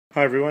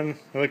Hi everyone,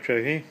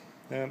 Electro here.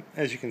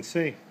 As you can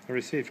see, I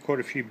received quite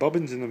a few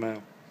bobbins in the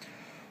mail.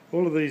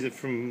 All of these are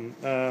from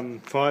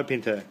Fire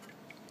Pinto.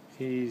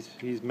 He's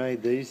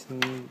made these,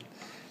 and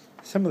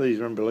some of these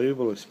are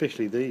unbelievable,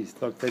 especially these.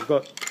 Like, they've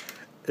got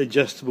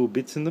adjustable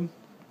bits in them.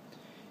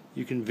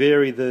 You can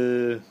vary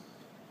the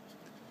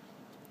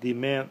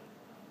amount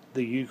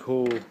the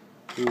U-core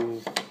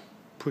will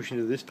push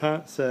into this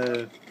part,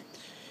 so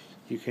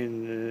you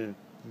can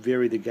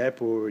vary the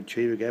gap or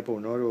achieve a gap or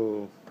not,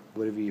 or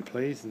whatever you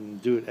please,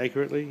 and do it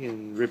accurately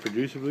and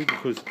reproducibly,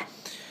 because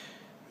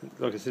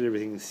like I said,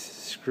 everything's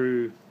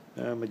screw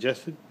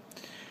adjusted,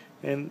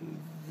 and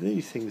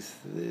these things,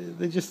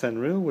 they're just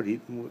unreal what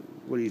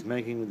he's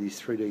making with his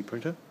 3D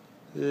printer.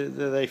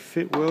 They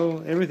fit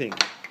well, everything,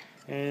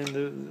 and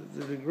the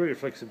degree of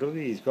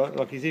flexibility he's got.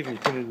 Like, he's even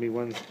printed me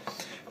ones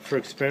for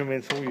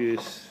experimental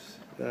use.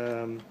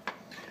 That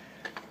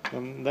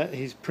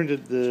he's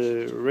printed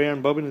the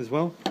round bobbin as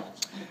well,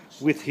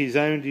 with his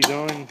own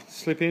design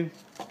slip-in,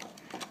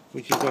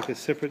 which is like a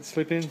separate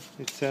slip-in.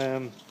 It's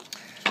I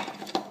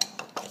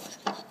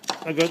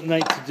got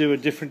Nate to do a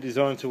different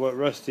design to what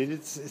Russ did.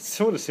 It's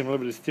sort of similar,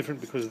 but it's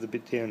different because of the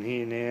bit down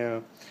here.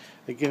 Now,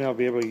 again, I'll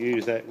be able to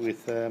use that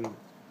with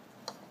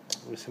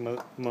some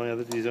of my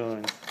other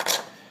designs.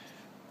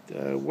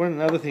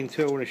 One other thing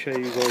too, I want to show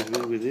you guys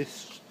with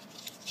this.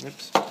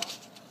 Oops.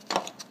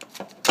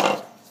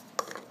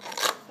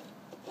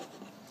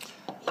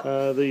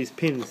 These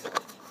pins.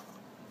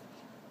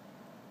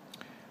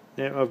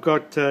 Now, I've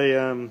got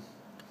a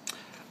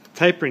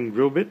tapering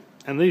drill bit,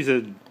 and these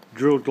are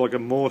drilled like a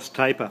Morse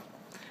taper.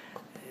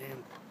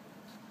 And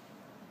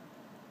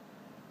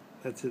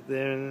that's it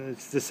there, and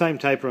it's the same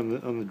taper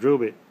on the drill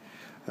bit.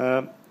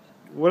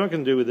 What I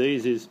can do with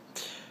these is,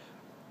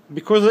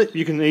 because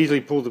you can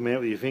easily pull them out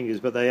with your fingers,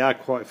 but they are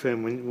quite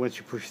firm once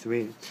you push them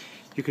in.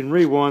 You can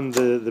rewind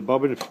the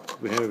bobbin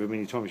however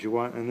many times you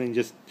want, and then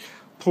just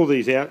pull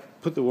these out,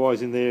 put the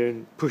wires in there,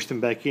 and push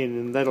them back in,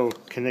 and that'll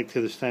connect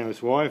to the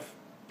stainless wire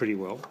pretty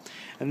well.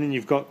 And then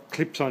you've got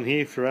clips on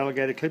here for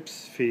alligator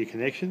clips for your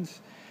connections.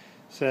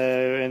 So,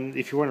 and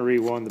if you want to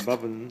rewind the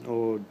bobbin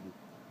or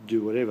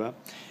do whatever,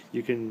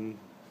 you can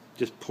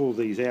just pull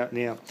these out.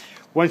 Now,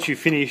 once you've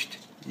finished,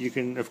 you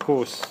can of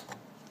course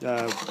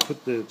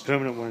put the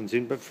permanent ones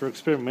in, but for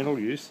experimental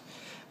use,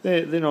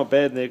 they're not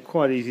bad, and they're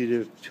quite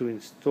easy to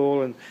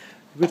install. And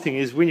the good thing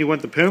is, when you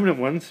want the permanent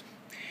ones,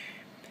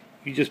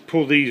 you just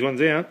pull these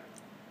ones out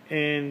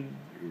and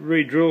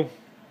re-drill.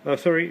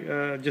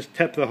 Just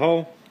tap the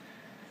hole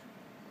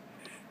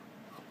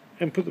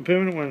and put the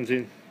permanent ones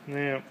in.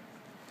 Now,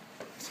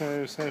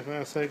 so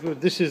far so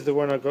good. This is the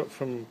one I got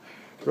from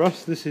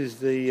Ross. This is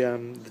the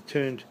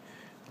turned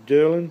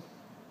Derlin.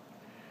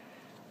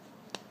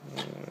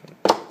 You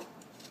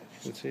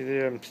can see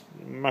there, I'm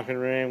mucking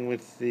around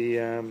with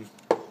the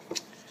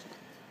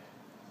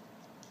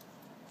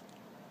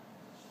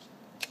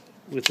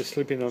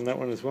slip-in on that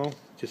one as well.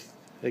 Just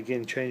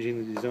again changing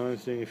the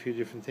designs, doing a few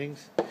different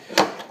things.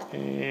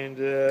 And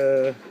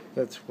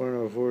that's one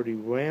I've already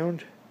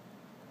wound.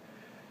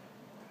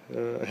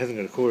 It hasn't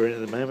got a core in it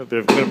at the moment, but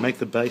I've got to make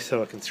the base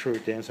so I can screw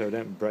it down so I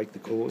don't break the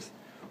cores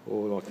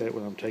or like that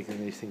when I'm taking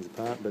these things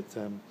apart. But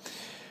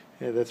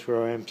yeah, that's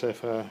where I am so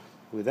far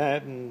with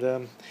that, and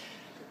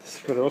this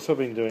is what I've also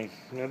been doing.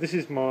 Now, this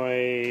is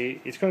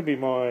it's going to be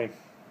my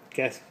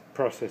gas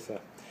processor.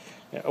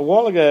 Now, a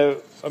while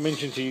ago I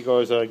mentioned to you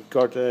guys I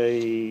got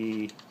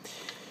a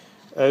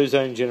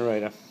ozone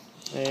generator,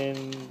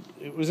 and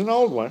it was an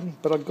old one,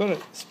 but I got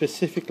it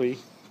specifically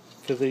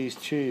for these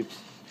tubes,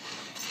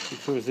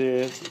 because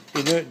they're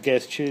inert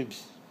gas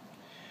tubes.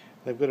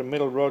 They've got a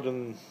metal rod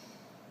in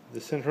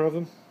the centre of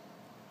them.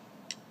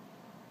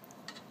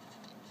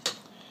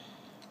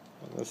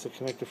 And that's the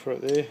connector for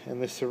it there,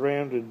 and they're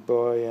surrounded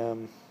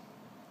by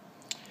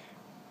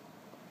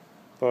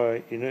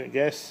inert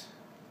gas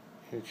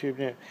in the tube.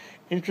 Now,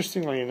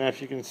 interestingly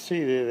enough, you can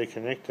see there the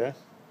connector.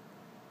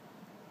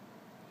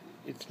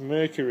 It's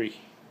mercury.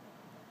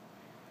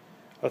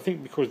 I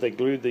think because they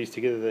glued these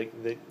together,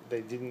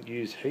 they didn't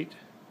use heat.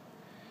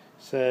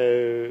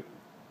 So,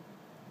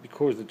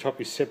 because the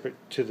top is separate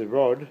to the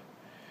rod,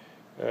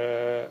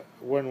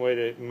 one way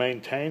to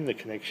maintain the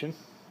connection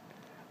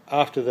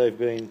after they've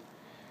been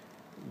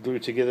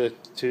glued together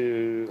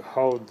to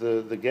hold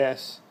the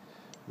gas,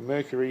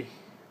 mercury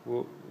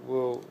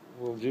will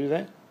do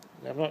that.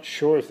 I'm not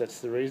sure if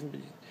that's the reason,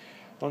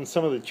 but on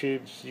some of the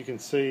tubes you can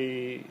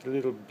see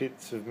little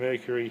bits of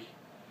mercury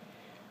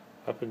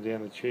up and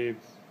down the tube.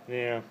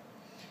 Now,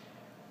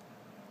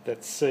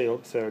 that's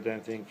sealed, so I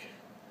don't think.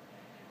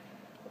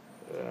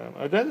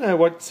 I don't know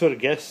what sort of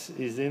gas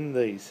is in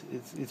these.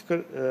 It's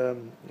got a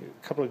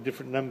couple of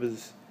different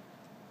numbers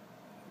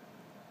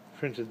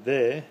printed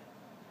there,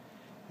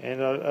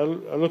 and I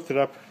looked it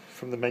up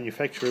from the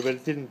manufacturer, but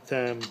it didn't.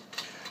 I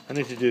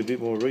need to do a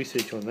bit more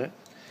research on that.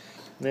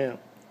 Now,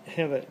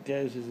 how that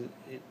goes is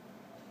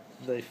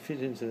they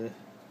fit into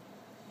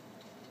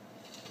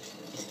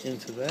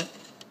that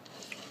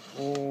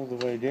all the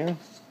way down.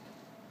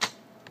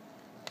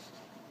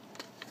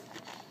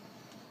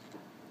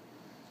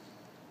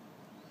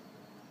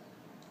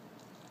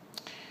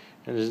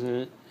 and there's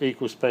an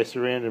equal space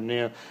around them.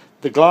 Now,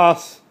 the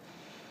glass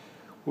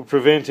will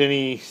prevent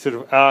any sort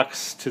of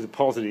arcs to the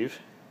positive,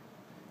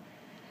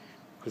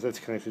 because that's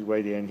connected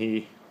way down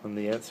here on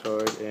the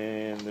outside,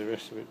 and the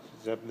rest of it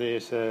is up there.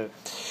 So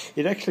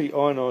it actually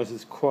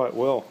ionizes quite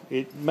well.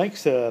 It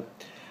makes a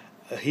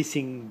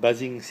hissing,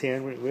 buzzing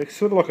sound when it works,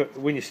 sort of like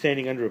when you're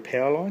standing under a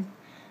power line,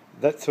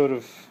 that sort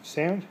of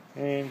sound.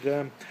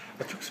 And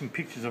I took some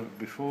pictures of it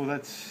before.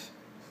 That's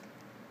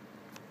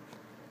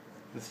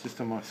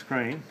just on my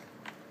screen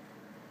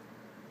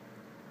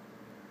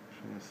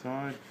from the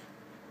side.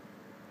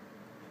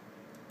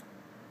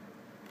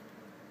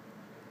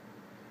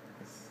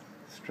 That's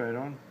straight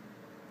on.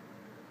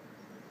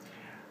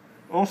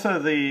 Also,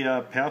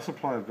 the power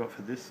supply I've got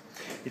for this,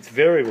 it's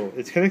variable.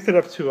 It's connected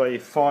up to a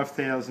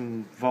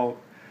 5,000 volt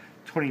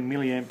 20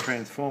 milliamp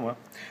transformer,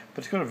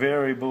 but it's got a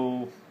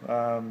variable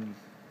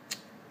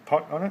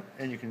pot on it,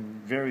 and you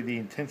can vary the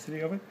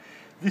intensity of it.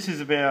 This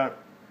is about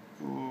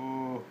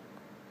a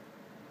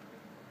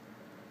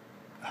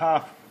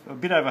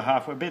bit over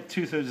halfway, about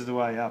 2/3 of the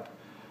way up.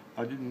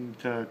 I didn't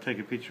take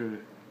a picture of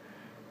it,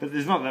 but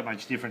there's not that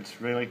much difference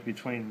really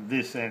between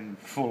this and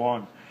full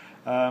on.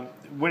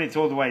 When it's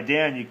all the way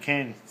down, you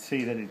can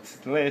see that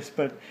it's less,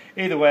 but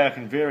either way I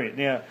can vary it.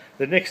 Now,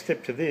 the next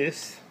step to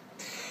this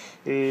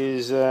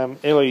is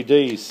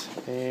LEDs,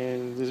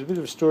 and there's a bit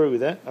of a story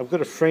with that. I've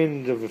got a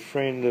friend of a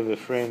friend of a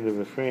friend of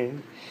a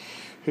friend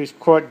who's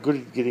quite good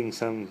at getting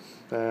some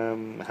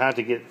hard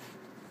to get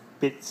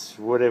bits,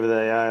 whatever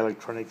they are,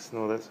 electronics and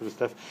all that sort of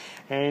stuff,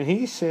 and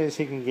he says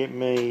he can get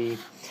me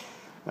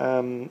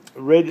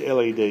red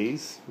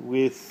LEDs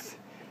with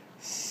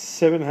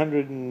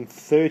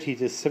 730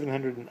 to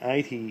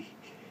 780,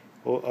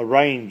 or a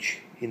range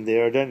in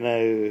there. I don't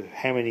know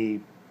how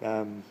many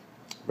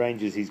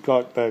ranges he's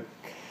got, but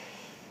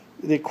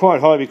they're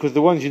quite high, because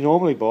the ones you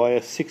normally buy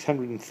are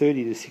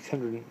 630 to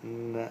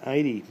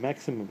 680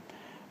 maximum.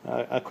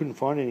 I couldn't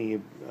find any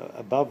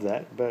above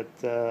that, but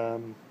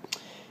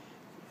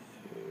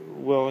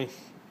well,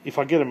 if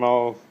I get them,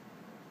 I'll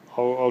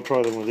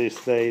try them with this.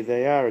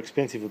 They are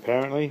expensive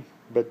apparently,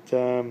 but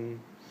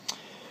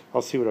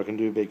I'll see what I can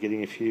do about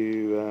getting a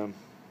few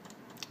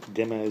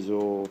demos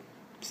or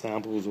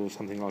samples or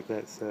something like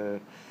that. So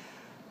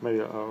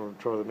maybe I'll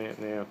try them out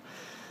now.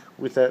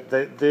 With that,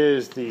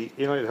 there's the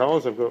inlet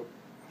holes. I've got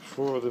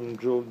 4 of them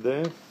drilled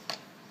there.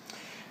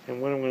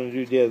 And what I'm going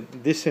to do down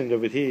this end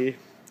of it here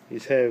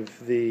is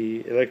have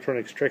the electron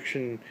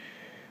extraction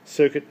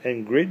circuit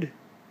and grid.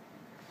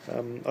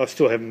 I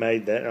still haven't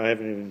made that. I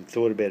haven't even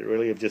thought about it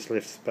really. I've just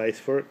left space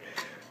for it.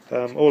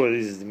 All it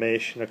is the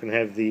mesh, and I can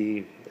have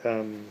the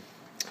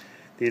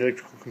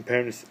electrical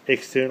components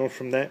external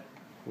from that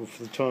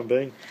for the time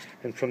being,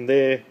 and from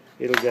there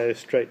it'll go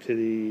straight to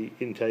the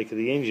intake of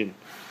the engine.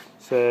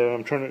 So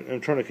I'm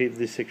trying to keep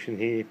this section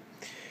here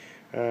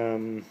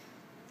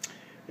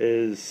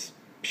as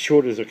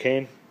short as I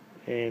can,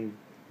 and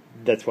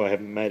that's why I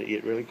haven't made it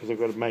yet really, because I've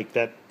got to make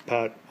that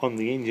part on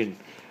the engine,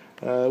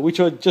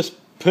 which I just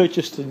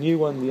purchased a new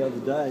one the other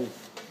day.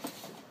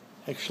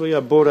 Actually, I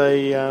bought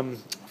a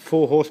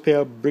 4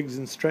 horsepower Briggs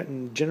 &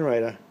 Stratton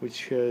generator,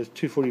 which is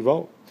 240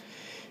 volt.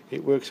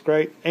 It works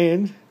great,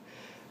 and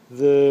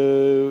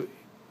the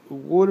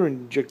water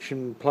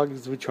injection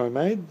plugs which I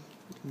made,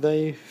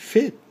 they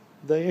fit.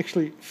 They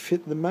actually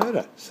fit the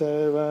motor.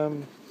 So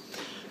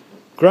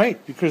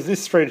great, because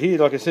this thread here,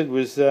 like I said,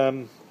 was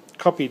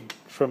copied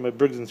from a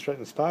Briggs &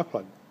 Stratton spark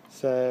plug.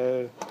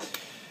 So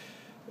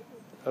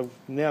I've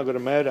now got a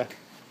motor.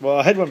 Well,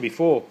 I had one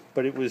before,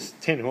 but it was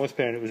 10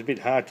 horsepower and it was a bit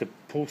hard to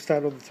pull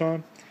start all the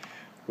time,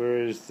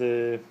 whereas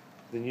the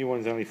new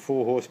one's only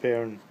 4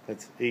 horsepower and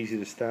that's easy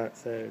to start,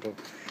 so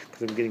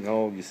because I'm getting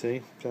old, you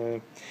see. So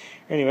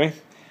anyway,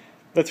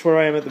 that's where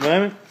I am at the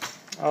moment.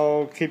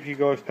 I'll keep you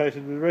guys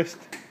posted with the rest.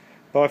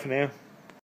 Bye for now.